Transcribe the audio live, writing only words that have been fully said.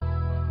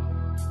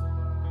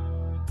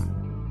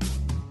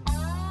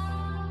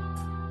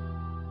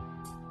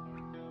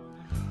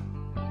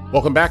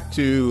Welcome back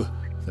to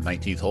the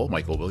 19th hole.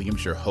 Michael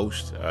Williams, your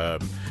host. I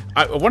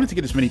wanted to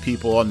get as many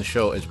people on the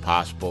show as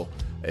possible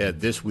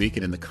this week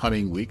and in the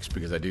coming weeks,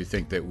 because I do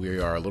think that we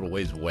are a little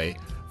ways away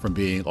from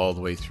being all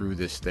the way through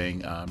this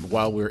thing.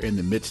 While we're in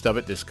the midst of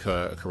it, this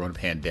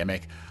coronavirus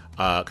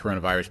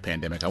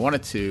pandemic, I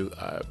wanted to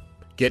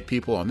get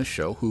people on the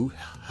show who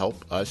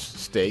help us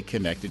stay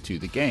connected to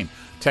the game.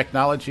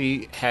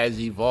 Technology has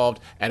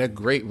evolved at a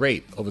great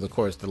rate over the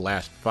course of the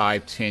last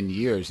 5-10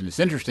 years. And it's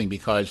interesting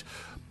because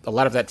a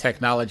lot of that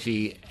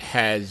technology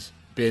has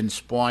been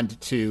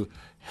spawned to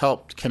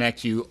help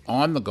connect you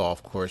on the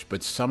golf course,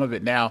 but some of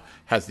it now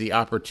has the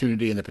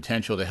opportunity and the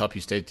potential to help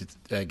you stay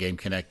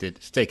connected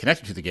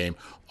to the game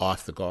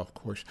off the golf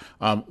course.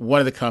 One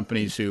of the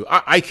companies who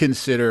I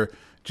consider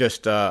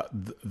just the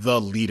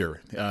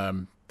leader,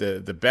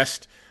 the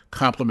best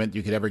compliment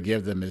you could ever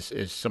give them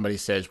is somebody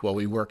says, well,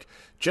 we work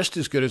just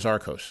as good as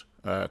Arccos.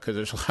 Because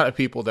there's a lot of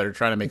people that are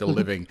trying to make a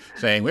living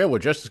saying, well, we're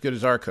just as good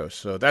as Arccos.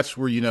 So that's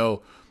where you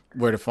know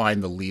where to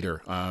find the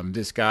leader.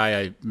 This guy,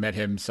 I met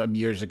him some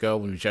years ago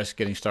when he was just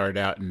getting started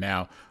out, and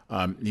now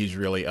he's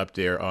really up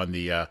there on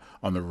the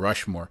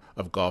Rushmore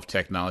of golf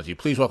technology.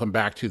 Please welcome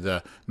back to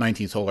the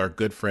 19th hole our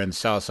good friend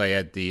Sal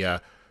Syed,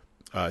 the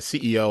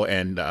CEO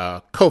and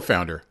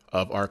co-founder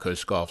of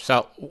Arccos Golf.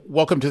 Sal,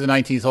 welcome to the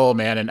 19th hole,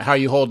 man, and how are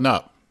you holding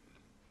up?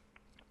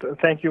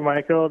 Thank you,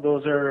 Michael.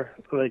 Those are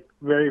like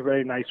very,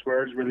 very nice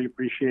words. Really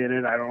appreciate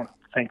it. I don't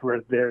think we're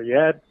there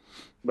yet,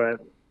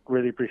 but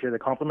really appreciate the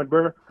compliment.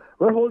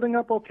 We're holding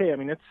up okay. I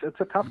mean, it's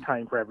a tough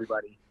time for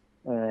everybody,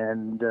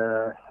 and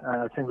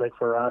I think like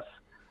for us,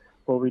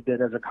 what we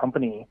did as a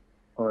company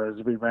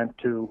was we went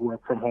to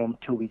work from home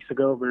 2 weeks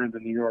ago. We're in the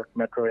New York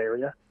metro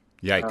area.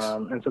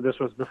 Yikes! And so this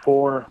was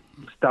before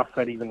stuff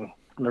had even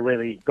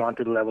really gone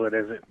to the level it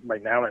is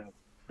right now, and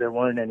there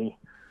weren't any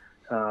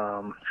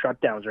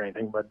shutdowns or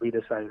anything. But we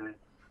decided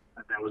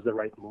that was the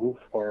right move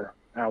for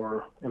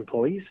our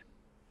employees,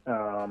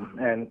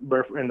 and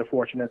we're in the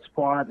fortunate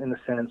spot in the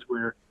sense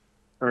where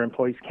our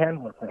employees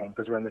can work from home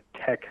because we're in the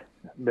tech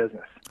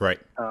business. Right.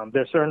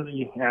 There's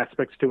certainly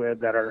aspects to it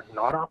that are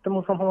not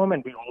optimal from home,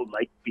 and we all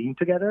like being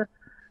together.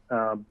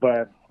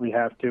 But we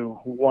have to,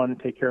 one,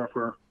 take care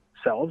of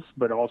ourselves,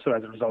 but also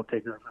as a result,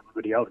 take care of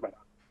everybody else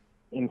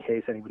in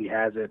case anybody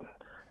has it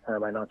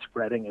by not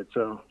spreading it.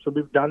 So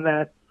we've done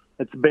that.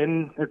 It's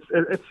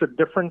a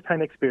different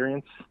kind of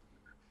experience,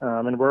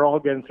 and we're all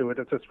getting through it.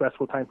 It's a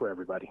stressful time for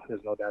everybody.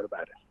 There's no doubt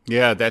about it.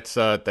 Yeah,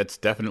 that's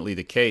definitely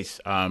the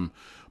case.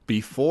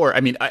 Before,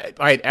 I mean,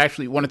 I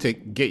actually wanted to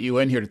get you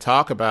in here to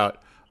talk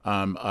about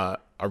a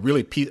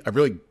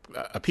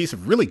piece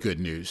of really good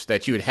news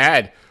that you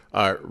had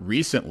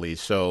recently.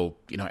 So,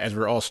 you know, as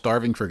we're all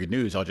starving for good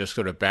news, I'll just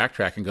sort of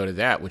backtrack and go to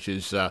that, which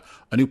is a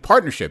new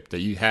partnership that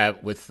you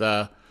have with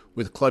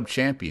Club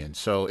Champion.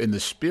 So, in the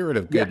spirit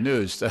of good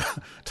news,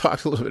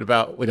 talk a little bit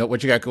about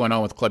what you got going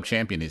on with Club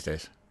Champion these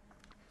days.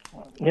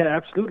 Yeah,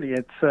 absolutely.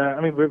 It's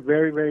we're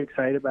very, very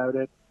excited about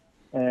it,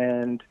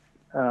 and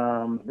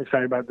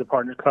excited about the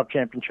partner. Club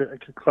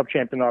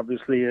Champion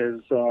obviously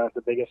is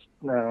the biggest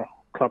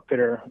club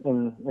fitter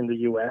in the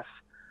U.S.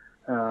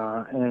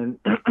 And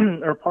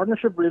our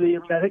partnership really,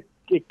 I think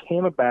it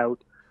came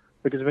about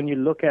because when you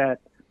look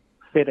at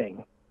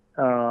fitting,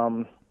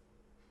 when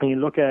you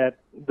look at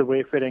the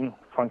way fitting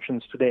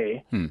functions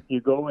today, you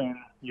go in,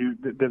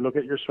 they look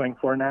at your swing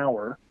for an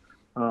hour,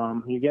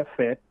 you get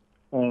fit,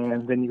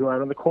 and then you go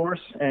out on the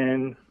course,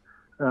 and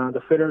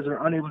the fitters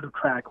are unable to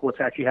track what's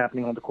actually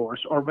happening on the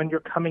course, or when you're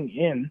coming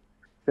in,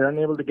 they're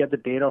unable to get the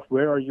data of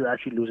where are you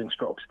actually losing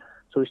strokes.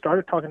 So we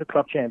started talking to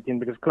Club Champion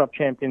because Club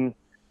Champion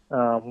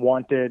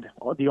wanted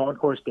the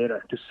on-course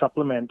data to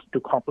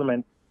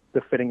complement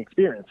the fitting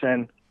experience.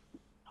 And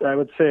I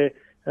would say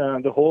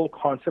the whole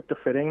concept of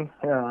fitting,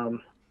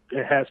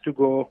 it has to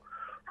go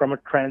from a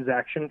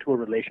transaction to a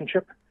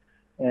relationship,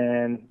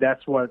 and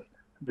that's what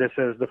this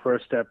is, the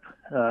first step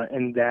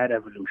in that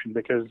evolution,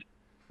 because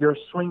your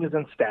swing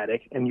isn't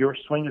static, and your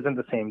swing isn't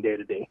the same day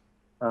to day.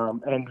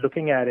 And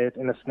looking at it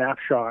in a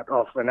snapshot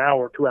of an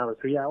hour, 2 hours,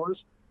 3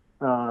 hours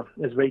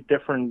is very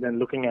different than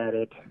looking at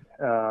it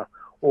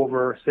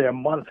over, say, a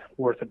month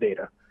worth of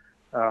data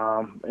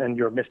and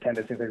your missed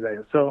tendencies and things like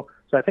that. So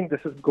I think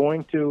this is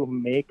going to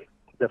make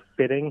the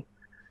fitting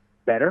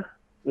better.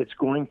 It's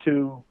going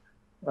to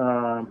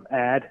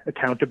add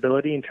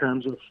accountability in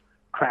terms of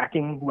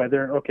tracking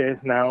whether, okay,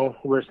 now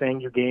we're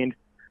saying you gained,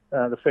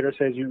 the fitter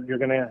says you're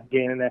going to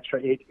gain an extra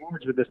 8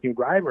 yards with this new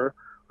driver,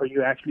 or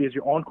you actually, is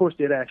your on-course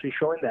data actually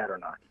showing that or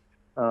not?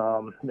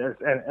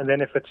 And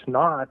then if it's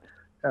not,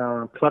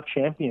 Club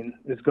Champion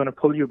is going to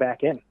pull you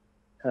back in,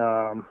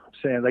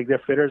 saying like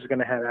their fitters are going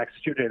to have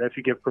access to data if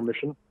you give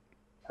permission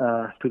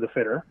to the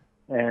fitter,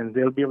 and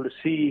they'll be able to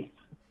see,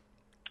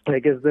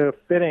 like, is the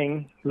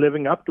fitting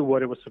living up to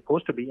what it was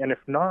supposed to be? And if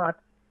not,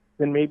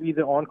 then maybe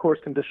the on-course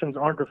conditions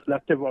aren't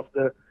reflective of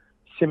the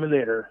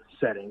simulator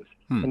settings,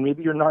 and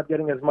maybe you're not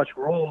getting as much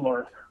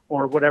roll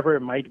or whatever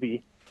it might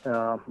be,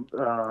 or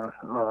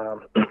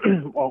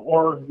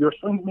your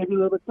swing may be a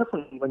little bit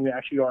different when you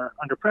actually are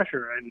under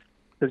pressure, and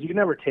because you can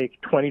never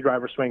take 20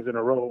 driver swings in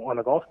a row on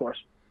a golf course.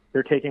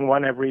 they're taking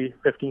one every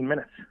 15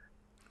 minutes.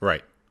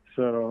 Right.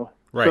 So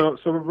Right.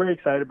 So we're very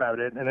excited about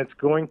it, and it's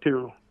going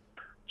to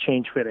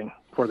change fitting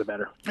for the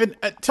better. And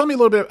tell me a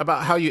little bit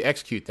about how you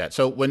execute that.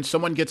 So when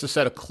someone gets a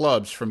set of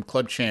clubs from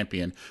Club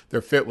Champion,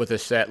 they're fit with a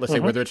set, let's say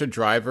whether it's a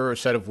driver or a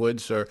set of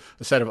woods or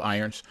a set of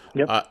irons.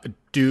 Yep.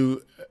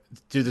 Do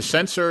the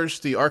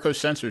sensors, the Arccos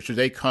sensors, do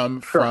they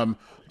come from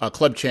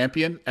Club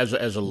Champion as a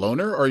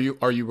loaner, or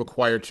are you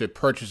required to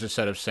purchase a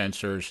set of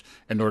sensors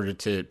in order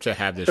to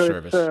have this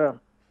service?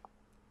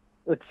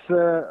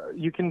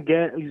 You can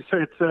get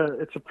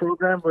it's a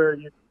program where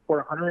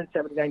for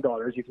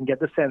 $179 you can get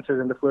the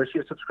sensors in the first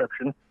year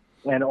subscription,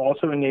 and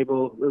also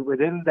enable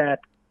within that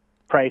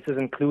price is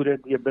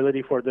included the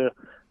ability for the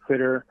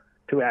fitter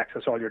to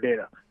access all your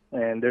data,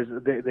 and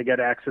they get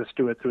access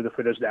to it through the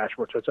fitter's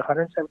dashboard. So it's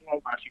 $179.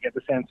 You get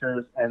the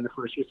sensors and the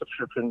first year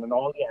subscription and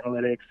all the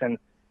analytics and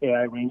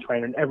AI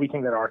rangefinder and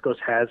everything that Arccos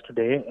has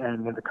today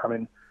and in the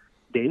coming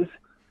days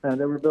that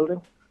we're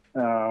building.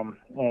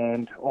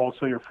 And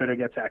also your fitter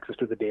gets access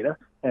to the data,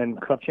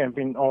 and Club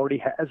Champion already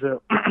has a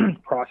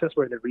process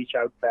where they reach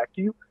out back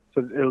to you.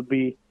 So it'll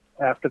be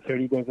after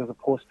 30 days as a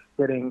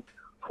post-fitting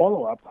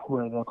follow-up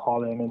where they'll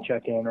call in and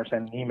check in or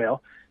send an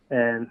email,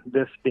 and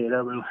this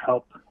data will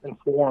help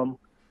inform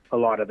a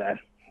lot of that.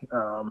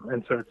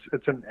 And so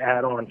it's an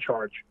add-on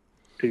charge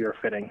to your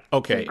fitting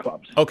in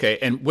clubs. Okay,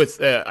 and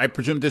with I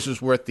presume this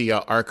is worth the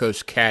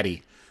Arccos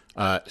Caddy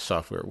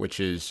software, which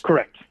is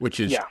correct, which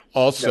is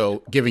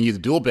also giving you the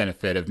dual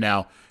benefit of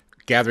now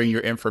gathering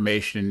your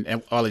information,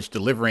 and while it's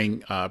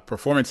delivering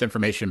performance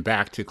information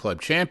back to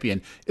Club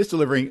Champion, it's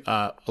delivering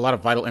a lot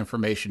of vital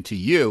information to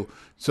you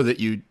so that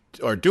you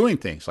are doing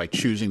things like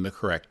choosing the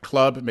correct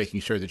club,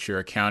 making sure that you're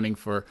accounting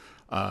for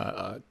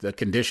the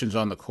conditions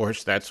on the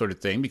course, that sort of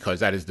thing,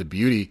 because that is the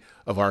beauty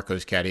of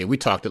Arccos Caddy. And we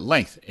talked at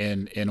length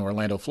in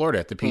Orlando, Florida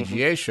at the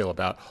PGA show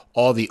about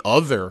all the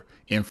other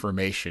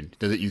information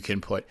that you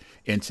can put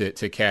into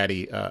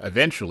Caddy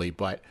eventually.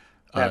 But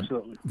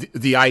absolutely,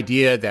 the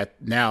idea that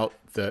now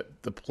the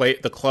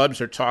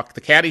clubs are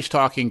the caddy's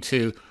talking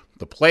to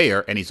the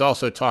player, and he's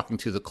also talking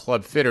to the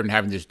club fitter and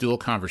having this dual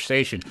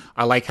conversation.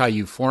 I like how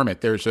you form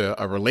it. There's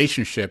a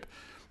relationship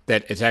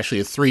that is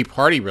actually a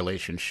three-party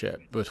relationship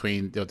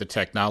between the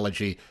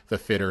technology, the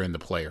fitter, and the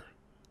player.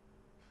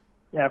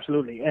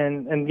 Absolutely,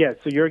 and yeah,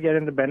 so you're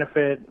getting the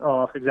benefit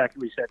of exactly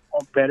what you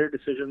said: better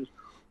decisions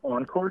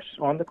on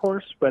the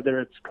course, whether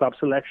it's club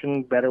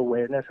selection, better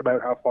awareness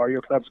about how far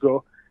your clubs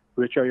go,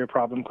 which are your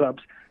problem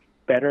clubs,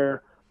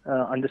 better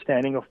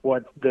understanding of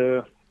what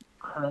the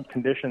current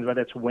conditions,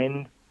 whether it's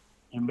wind,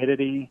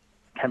 humidity,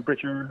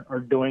 temperature, are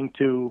doing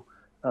to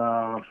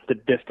the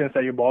distance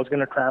that your ball is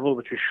going to travel,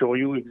 which will show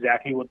you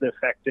exactly what the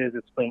effect is.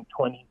 It's playing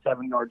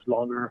 27 yards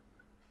longer.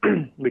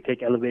 We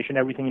take elevation,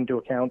 everything into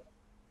account.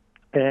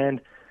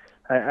 And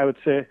I would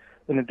say,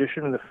 in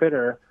addition to the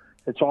fitter,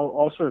 it's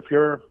also if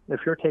you're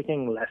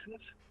taking lessons,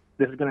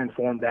 this is going to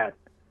inform that.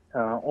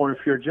 Or if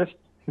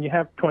you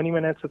have 20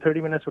 minutes or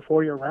 30 minutes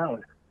before your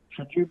round,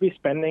 should you be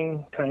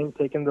spending time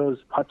taking those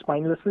putts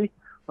mindlessly?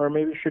 Or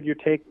maybe should you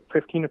take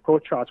 15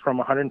 approach shots from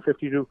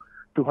 150 to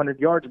 200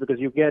 yards because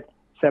you get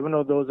 7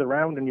 of those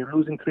around and you're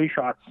losing 3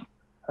 shots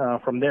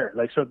from there.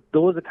 So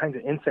those are the kinds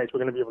of insights we're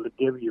going to be able to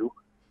give you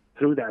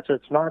through that. So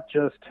it's not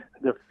just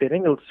the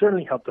fitting. It'll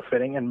certainly help the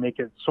fitting and make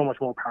it so much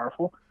more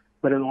powerful,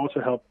 but it'll also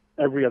help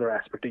every other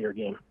aspect of your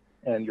game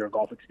and your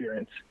golf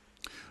experience.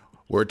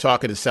 We're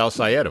talking to Sal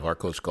Syed of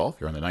Arccos Golf.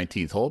 You're on the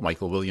 19th hole.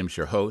 Michael Williams,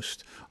 your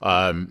host.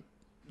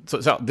 So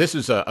Sal, this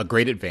is a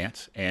great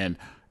advance, and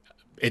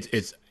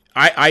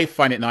I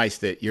find it nice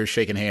that you're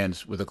shaking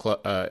hands with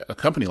a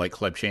company like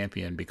Club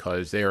Champion,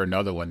 because they're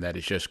another one that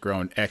has just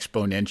grown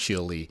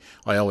exponentially.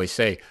 I always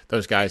say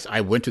those guys.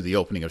 I went to the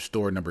opening of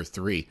store number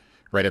 3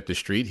 right up the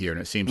street here, and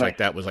it seems like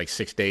that was like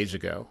 6 days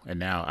ago. And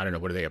now I don't know,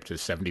 what are they up to,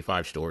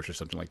 75 stores or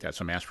something like that?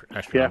 Some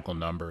astronomical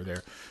number.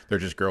 They're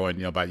just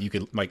growing. But you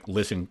can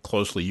listen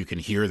closely, you can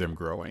hear them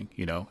growing.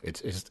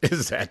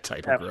 It's that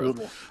type of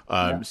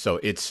growth.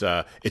 So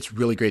it's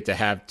really great to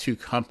have two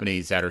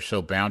companies that are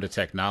so bound to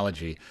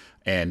technology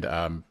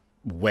and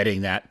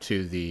wedding that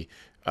to the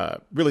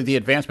really the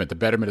advancement, the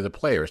betterment of the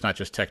player. It's not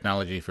just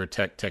technology for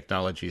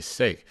technology's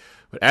sake.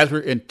 But as we're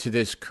into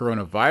this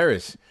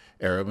coronavirus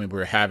era, when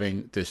we're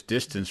having this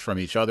distance from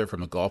each other, from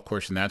the golf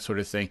course and that sort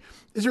of thing,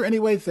 is there any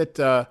way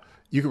that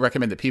you can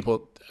recommend that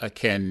people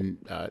can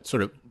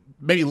sort of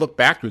maybe look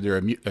back through their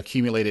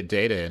accumulated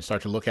data and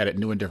start to look at it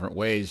new and different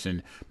ways,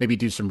 and maybe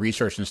do some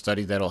research and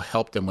study that'll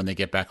help them when they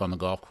get back on the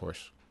golf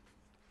course?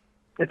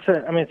 It's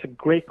a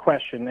great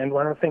question, and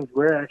one of the things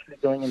we're actually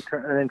doing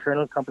an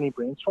internal company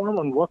brainstorm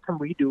on what can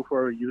we do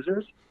for our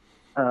users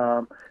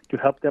to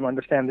help them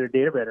understand their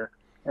data better.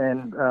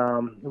 And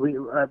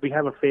we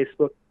have a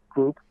Facebook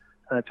group.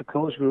 It's a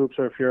closed group,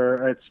 so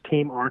it's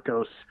Team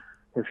Arccos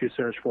if you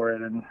search for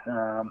it, and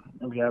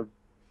we have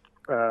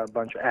a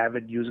bunch of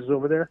avid users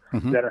over there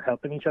that are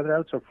helping each other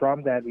out. So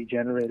from that, we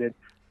generated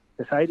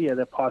this idea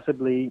that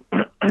possibly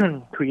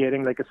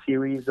creating like a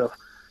series of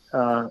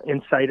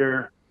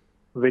insider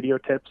video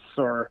tips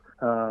or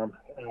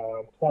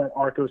for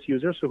Arcos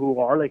users, so who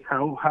are like,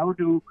 how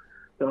do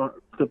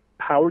the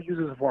power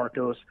users of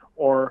Arcos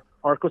or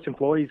Arcos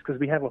employees, because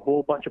we have a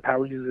whole bunch of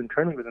power users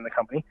internally within the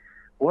company,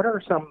 what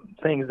are some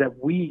things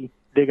that we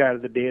dig out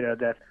of the data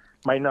that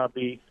might not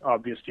be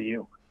obvious to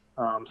you?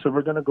 So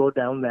we're going to go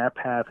down that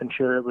path and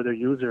share it with our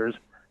users.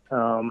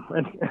 And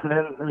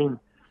then, I mean,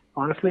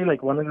 honestly,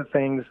 like one of the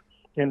things,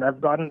 and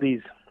I've gotten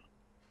these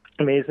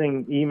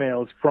amazing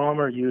emails from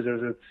our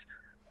users,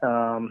 it's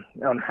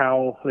on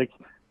how, like,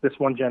 this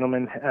one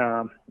gentleman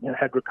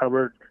has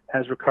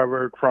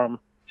recovered from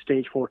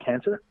stage 4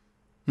 cancer.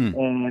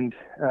 And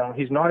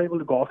he's not able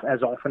to golf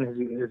as often as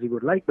he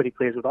would like, but he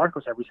plays with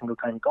Arcos every single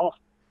time he golfs.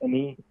 And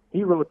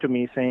he wrote to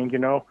me saying,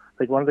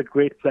 like one of the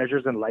great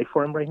pleasures in life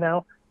for him right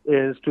now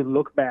is to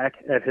look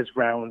back at his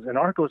rounds in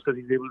Arcos because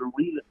he's able to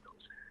relive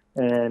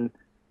those. And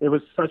it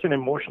was such an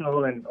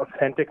emotional and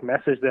authentic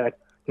message that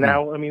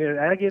now, I mean,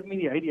 that gave me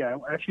the idea.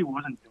 I actually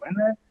wasn't doing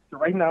that. So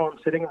right now I'm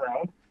sitting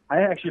around.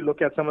 I actually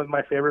look at some of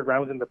my favorite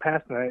rounds in the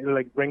past, and it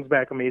like brings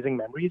back amazing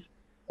memories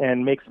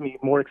and makes me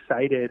more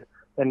excited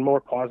and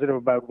more positive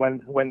about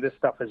when this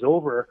stuff is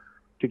over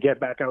to get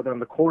back out on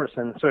the course.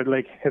 And so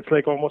it's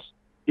like almost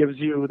gives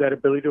you that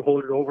ability to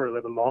hold it over a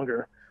little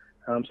longer.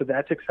 So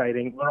that's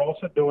exciting. We're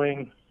also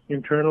doing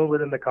internal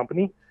within the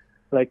company,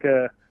 like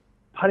a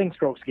putting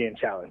strokes gain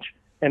challenge.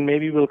 And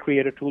maybe we'll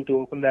create a tool to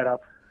open that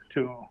up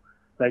to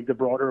like the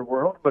broader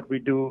world. But we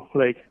do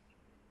like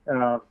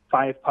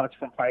 5 putts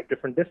from 5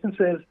 different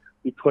distances.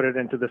 We put it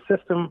into the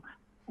system,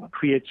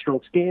 create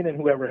strokes gain, and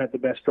whoever had the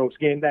best strokes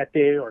gain that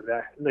day or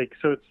that, like,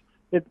 so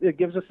it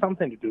gives us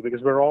something to do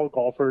because we're all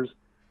golfers,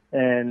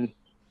 and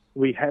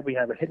we have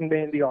a hidden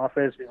bay in the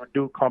office. We would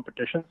do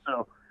competitions,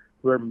 so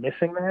we're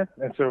missing that.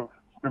 And so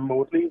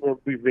remotely,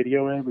 we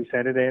video it, we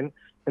send it in,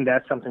 and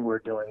that's something we're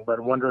doing. But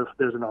I wonder if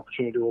there's an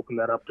opportunity to open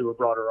that up to a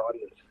broader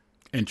audience.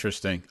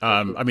 Interesting.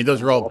 I mean,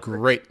 those are all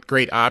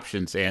great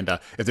options. And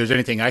if there's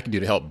anything I can do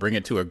to help bring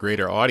it to a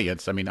greater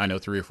audience, I mean, I know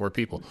 3 or 4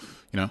 people,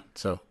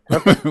 so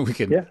we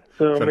can. Yeah.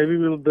 So maybe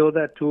we'll build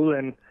that tool,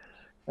 and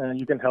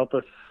you can help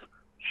us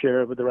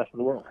share it with the rest of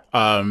the world.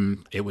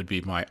 It would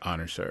be my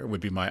honor, sir. It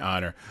would be my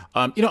honor.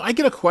 I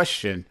get a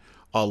question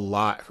a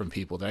lot from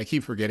people that I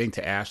keep forgetting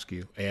to ask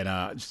you. And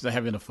just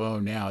having the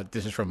phone now,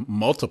 this is from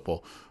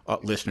multiple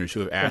listeners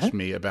who have asked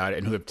me about it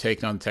and who have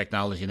taken on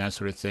technology and that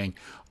sort of thing.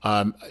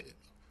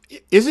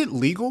 Is it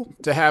legal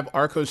to have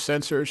Arcos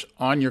sensors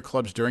on your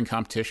clubs during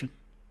competition?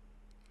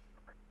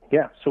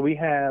 Yeah, so it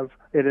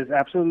is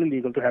absolutely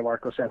legal to have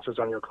Arcos sensors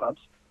on your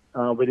clubs.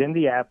 Within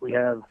the app, we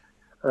have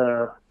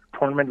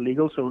tournament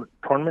legal, so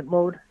tournament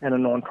mode and a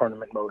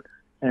non-tournament mode.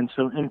 And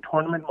so in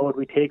tournament mode,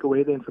 we take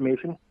away the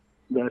information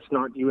that's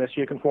not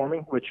USGA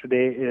conforming, which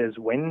today is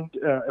wind,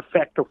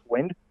 effect of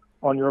wind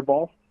on your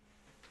ball.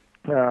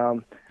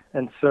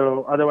 And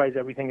so otherwise,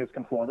 everything is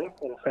conforming.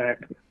 In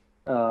fact,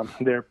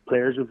 there are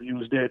players who've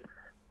used it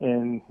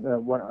in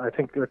I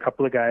think a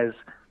couple of guys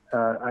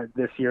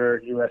this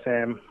year,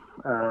 USM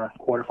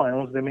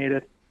quarterfinals, they made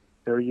it.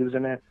 They're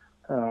using it.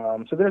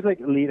 So there's like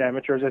elite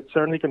amateurs. It's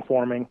certainly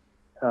conforming.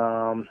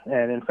 And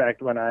in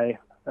fact, when I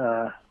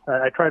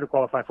tried to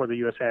qualify for the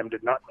USM,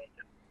 did not make it.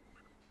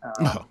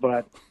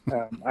 But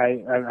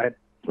I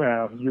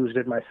used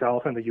it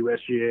myself, and the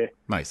USGA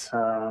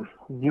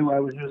knew I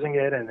was using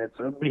it. And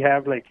we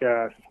have we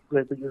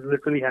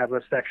literally have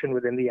a section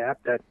within the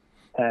app that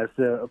has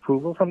the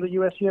approval from the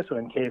USGA. So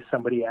in case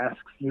somebody asks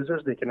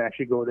users, they can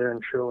actually go there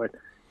and show it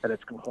that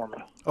it's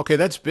conforming. Okay,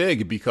 that's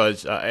big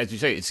because, as you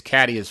say, it's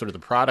Caddy is sort of the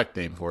product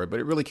name for it,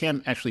 but it really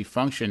can actually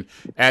function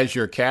as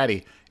your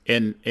caddy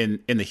in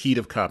the heat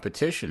of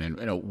competition.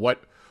 And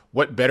what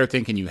better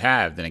thing can you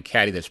have than a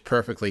caddy that's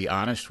perfectly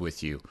honest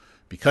with you?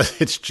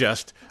 Because it's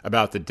just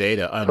about the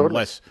data.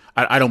 Unless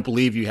I don't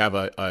believe you have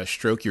a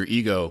stroke your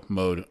ego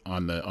mode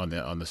on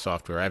the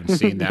software. I haven't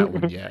seen that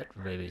one yet.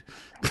 Maybe.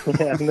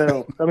 Yeah,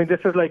 no. I mean, this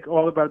is like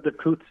all about the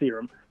truth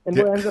serum. And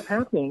what ends up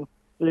happening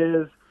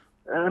is,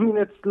 I mean,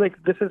 it's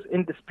like this is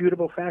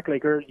indisputable fact.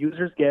 Like our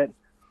users get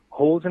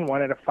holes in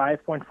one at a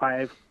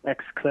 5.5x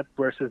clip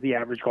versus the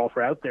average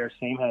golfer out there.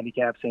 Same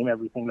handicap, same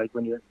everything. Like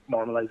when you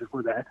normalize it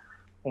for that.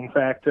 In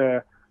fact,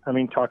 I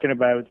mean, talking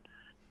about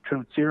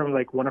truth serum,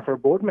 like one of our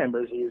board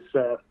members,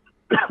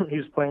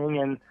 he's playing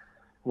in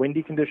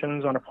windy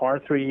conditions on a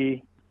par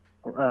 3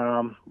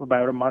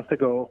 about a month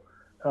ago,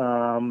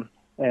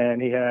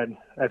 and he had,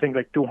 I think,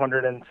 like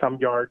 200 and some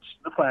yards.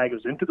 The flag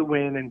was into the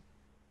wind, and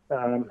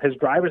his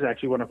driver is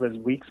actually one of his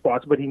weak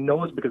spots, but he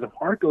knows because of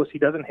Arcos he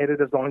doesn't hit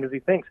it as long as he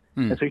thinks.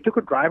 And so he took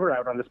a driver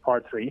out on this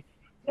par 3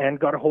 and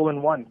got a hole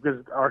in one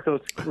because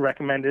Arcos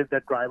recommended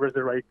that driver is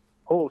the right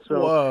hole.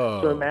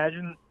 So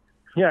imagine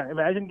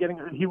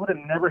he would have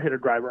never hit a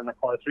driver on a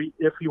par 3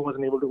 if he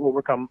wasn't able to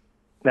overcome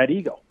that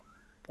ego.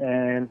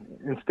 And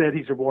instead,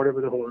 he's rewarded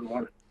with a hole in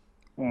one.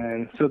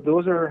 And so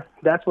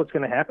that's what's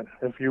going to happen.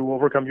 If you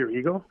overcome your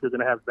ego, you're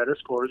going to have better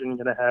scores and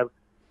you're going to have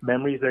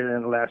memories that are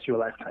going to last you a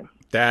lifetime.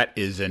 That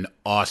is an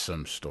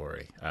awesome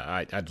story.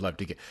 I'd love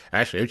to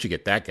I should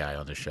get that guy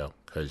on the show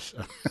because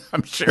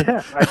I'm sure.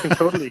 Yeah, I can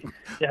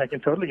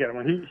totally get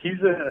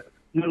him.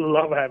 you'll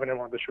love having him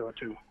on the show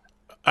too.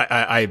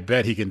 I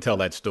bet he can tell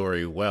that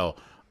story well.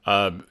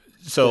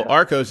 So Yeah.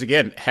 Arccos,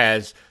 again,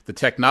 has the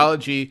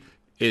technology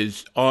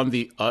is on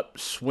the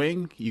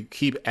upswing. You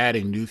keep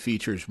adding new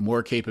features,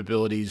 more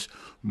capabilities,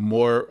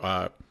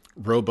 more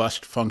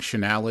robust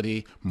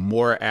functionality,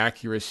 more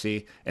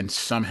accuracy, and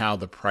somehow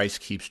the price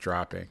keeps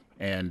dropping.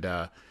 And,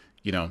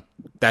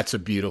 that's a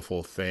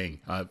beautiful thing.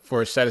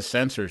 For a set of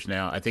sensors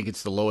now, I think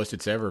it's the lowest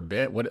it's ever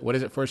been. What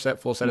is it for a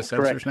full set of sensors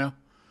Correct. now?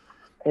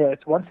 Yeah,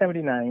 it's $179,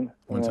 and it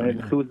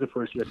 179. includes the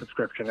first year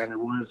subscription, and it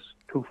was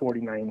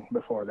 $249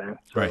 before that.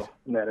 So Right.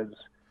 that is,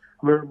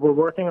 we're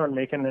working on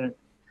making it as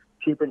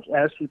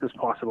cheap as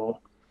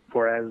possible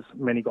for as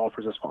many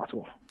golfers as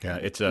possible. Yeah,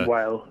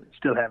 while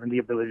still having the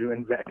ability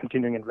to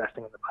continuing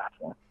investing in the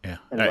platform and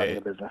running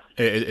the business.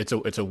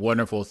 It's a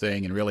wonderful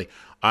thing, and really,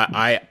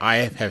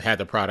 I have had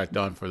the product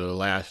on for the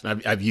last.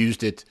 I've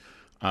used it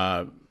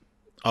a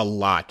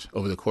lot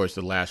over the course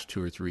of the last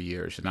 2 or 3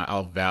 years, and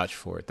I'll vouch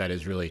for it. That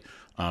is really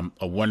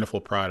a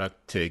wonderful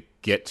product to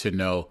get to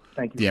know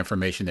the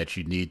information that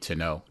you need to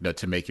know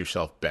to make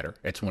yourself better.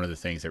 It's one of the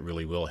things that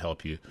really will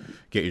help you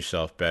get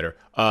yourself better.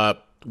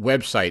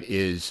 Website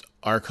is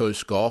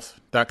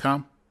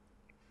arccosgolf.com.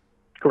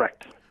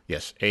 Correct.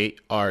 Yes,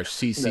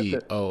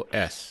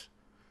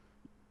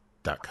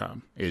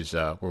 ARCCOS.com is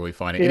where we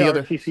find it. Any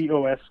other?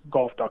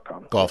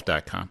 ARCCOSgolf.com.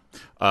 Golf.com.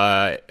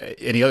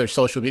 Any other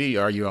social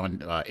media? Are you on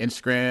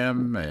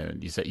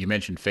Instagram? You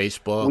mentioned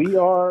Facebook. We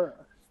are.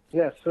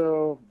 Yeah,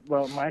 so,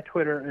 my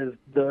Twitter is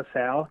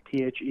TheSal,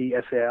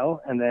 THESAL,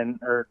 and then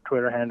our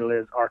Twitter handle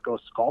is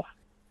ArccosGolf.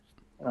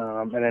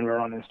 And then we're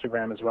on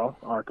Instagram as well,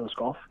 Arccos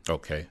Golf.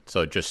 Okay,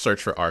 so just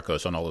search for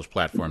Arccos on all those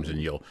platforms, and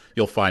you'll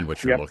find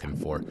what you're looking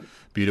for.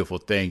 Beautiful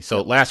thing.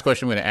 So, last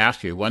question I'm going to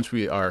ask you: once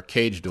our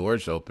cage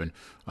doors open,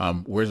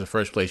 where's the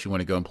first place you want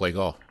to go and play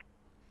golf?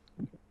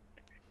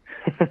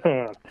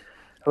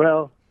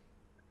 Well,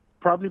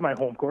 probably my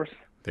home course.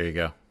 There you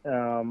go.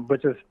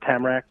 Which is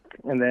Tamarack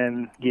and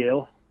then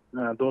Yale.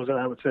 Those are,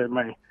 I would say,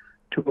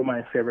 two of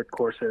my favorite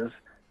courses,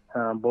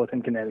 both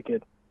in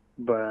Connecticut.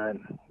 But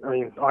I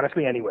mean,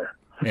 honestly, anywhere.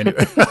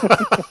 Anyway.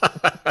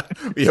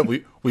 Yeah,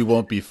 we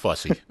won't be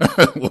fussy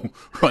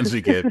once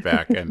we get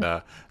back, and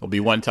it'll be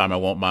one time I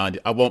won't mind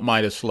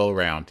a slow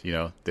round.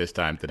 This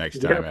time, the next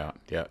time out,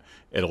 yeah,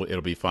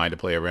 it'll be fine to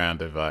play a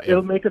round of.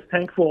 It'll make us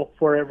thankful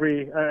for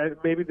every.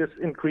 Maybe this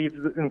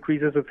increases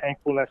the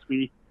thankfulness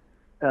we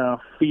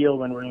feel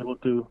when we're able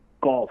to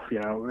golf.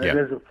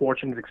 There's a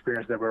fortunate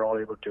experience that we're all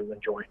able to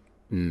enjoy.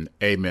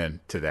 Amen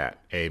to that.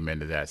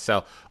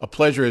 So a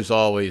pleasure as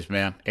always,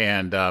 man.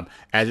 And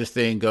as this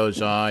thing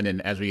goes on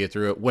and as we get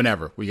through it,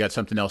 whenever we got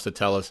something else to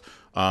tell us,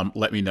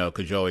 let me know,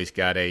 because you always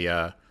got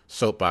a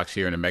soapbox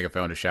here and a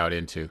megaphone to shout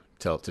into,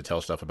 tell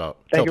stuff about,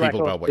 tell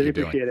people about what you're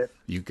doing. Appreciate it.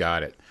 You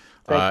got it.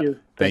 Thank you.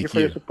 Thank you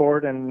for your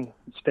support, and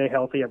stay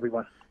healthy,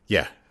 everyone.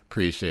 Yeah,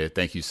 appreciate it.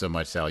 Thank you so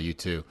much, Sal. You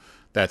too.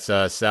 That's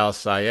Sal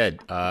Syed,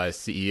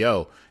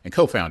 CEO and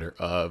co-founder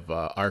of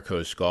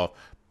Arccos Golf.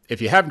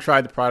 If you haven't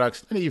tried the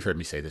products, I know you've heard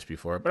me say this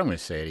before, but I'm going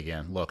to say it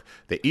again. Look,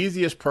 the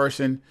easiest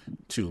person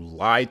to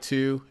lie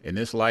to in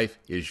this life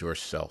is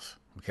yourself,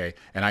 okay?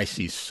 And I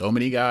see so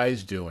many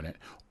guys doing it.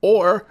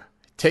 Or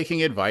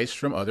taking advice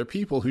from other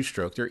people who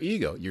stroke their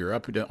ego. You're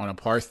up on a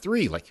par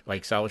 3,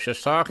 like Sal was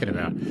just talking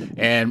about,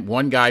 and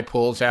one guy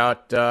pulls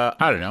out, a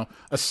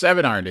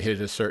 7-iron to hit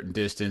at a certain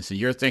distance, and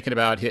you're thinking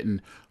about hitting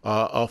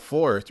a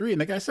 4 or 3,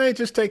 and the guy says,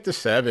 just take the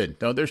 7.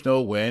 No, there's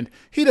no wind.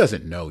 He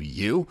doesn't know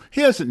you.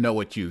 He doesn't know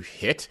what you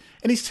hit,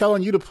 and he's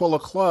telling you to pull a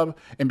club,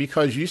 and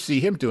because you see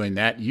him doing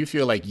that, you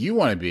feel like you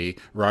want to be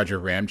Roger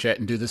Ramjet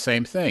and do the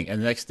same thing,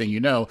 and the next thing you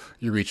know,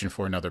 you're reaching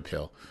for another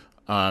pill.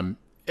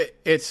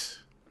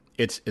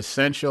 It's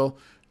essential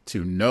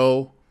to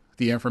know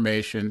the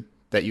information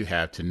that you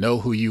have, to know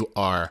who you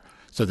are,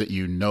 so that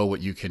you know what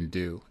you can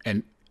do.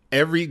 And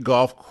every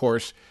golf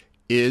course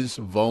is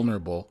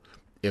vulnerable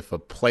if a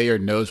player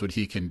knows what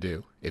he can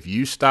do. If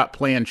you stop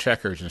playing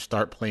checkers and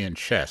start playing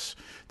chess,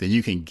 then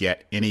you can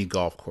get any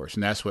golf course.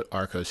 And that's what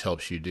Arccos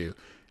helps you do.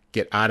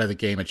 Get out of the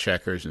game of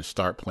checkers and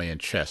start playing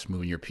chess,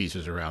 moving your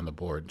pieces around the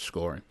board and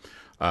scoring.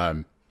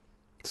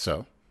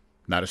 So,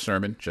 not a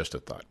sermon, just a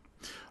thought.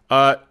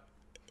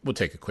 We'll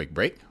take a quick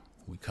break.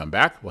 When we come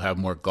back, we'll have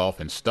more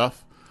golf and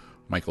stuff.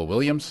 Michael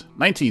Williams,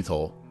 19th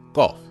hole,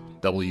 golf,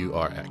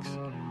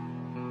 WRX.